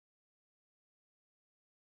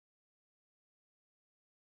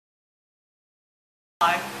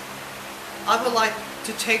Hi, I would like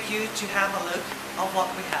to take you to have a look at what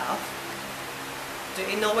we have, the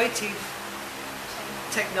innovative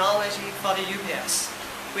technology for the UPS,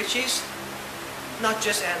 which is not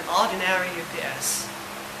just an ordinary UPS.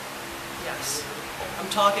 Yes, I'm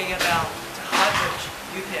talking about the hybrid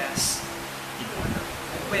UPS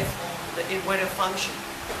with the inverter function.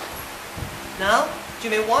 Now, you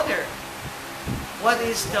may wonder, what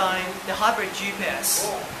is the hybrid UPS?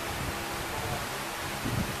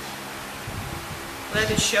 Let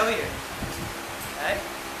me show you. Okay?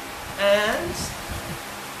 And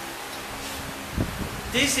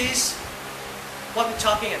this is what we're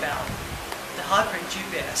talking about, the hybrid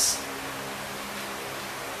UPS.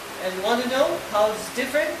 And you want to know how it's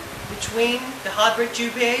different between the hybrid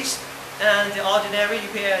UPS and the ordinary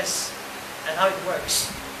UPS and how it works.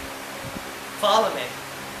 Follow me.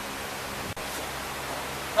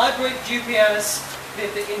 Hybrid UPS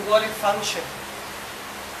with the inverter function.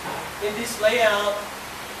 In this layout,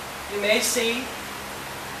 you may see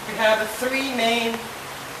we have three main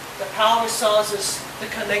power sources to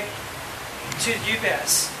connect to the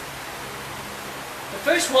UPS. The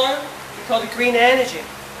first one we call the green energy.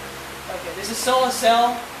 Okay, this is solar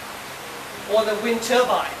cell or the wind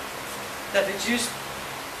turbine that is used.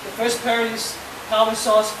 The first part is power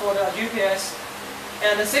source for the UPS,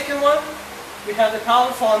 and the second one we have the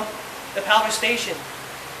power from the power station.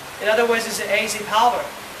 In other words, it's the AC power.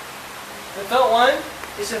 The third one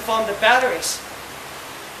is from the batteries.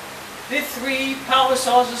 These three power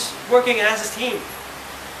sources working as a team.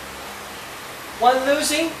 One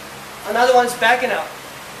losing, another one's backing up.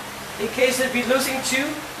 In case if we're losing two,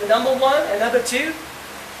 the number one and number two.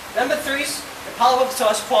 Number three is the power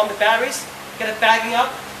source from the batteries, get it backing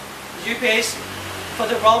up the UPS for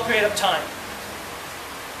the long period of time.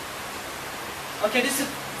 Okay, this is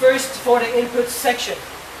first for the input section.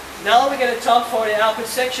 Now we're going to talk for the output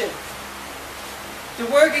section. The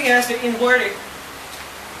working as the inverter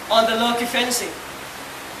on the low frequency.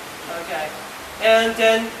 Okay, and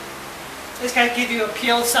then this can give you a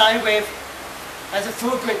pure sine wave as a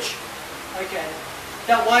full bridge. Okay,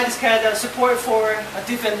 that why this kind of support for a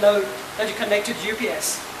different load that you connect to the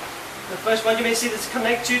UPS. The first one you may see this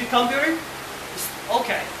connect to the computer. It's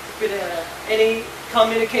okay with any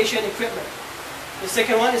communication equipment. The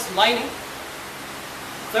second one is lighting.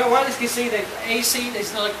 Third one is you can see the AC.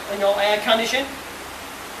 There's like air condition,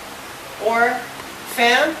 or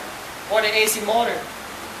fan, or the AC motor.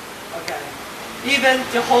 Okay. Even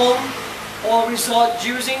the home or resort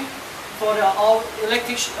using for the all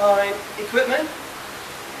electric equipment,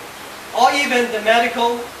 or even the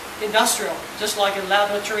medical industrial, just like a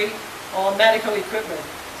laboratory or medical equipment,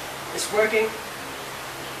 is working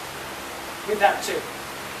with that too.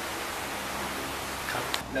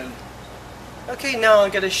 Okay, now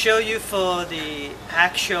I'm going to show you for the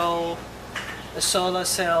actual solar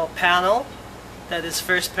cell panel. That is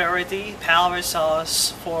first priority power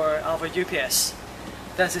source for our UPS.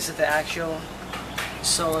 That is the actual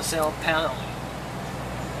solar cell panel.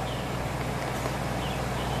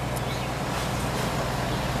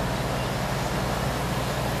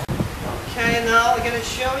 Okay, now I'm going to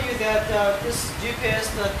show you that this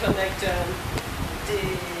UPS that connect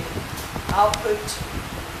the output.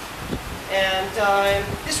 And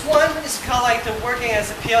this one is kind of like the working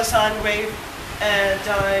as a pure sine wave and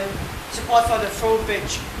support for the full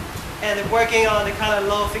bridge and working on the kind of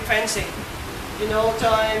low frequency. You know,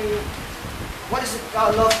 what is it,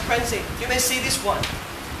 low frequency? You may see this one.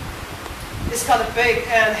 It's kind of big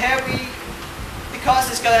and heavy because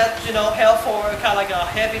it's gonna help for kind of like a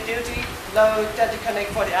heavy duty load that you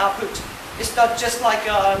connect for the output. It's not just like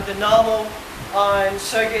the normal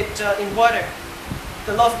circuit inverter.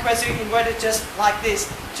 The low frequency inverter just like this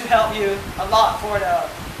to help you a lot for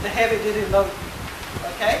the heavy duty load.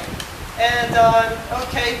 Okay, and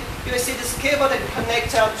okay, you will see this cable that connect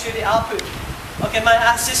to the output. Okay, my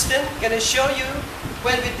assistant gonna show you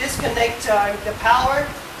when we disconnect the power,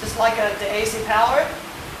 just like the AC power,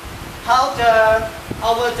 how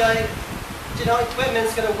our equipment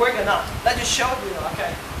is gonna work or not. Let me show you.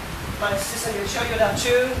 Okay, my assistant will show you how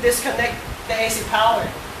to disconnect the AC power.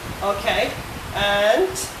 Okay. And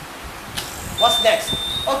what's next?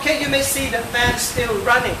 Okay, you may see the fan still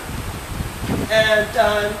running, and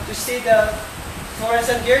you see the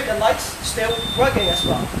fluorescent here, the lights still working as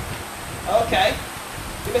well. Okay,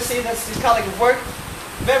 you may see this is kind of work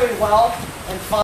very well and fine.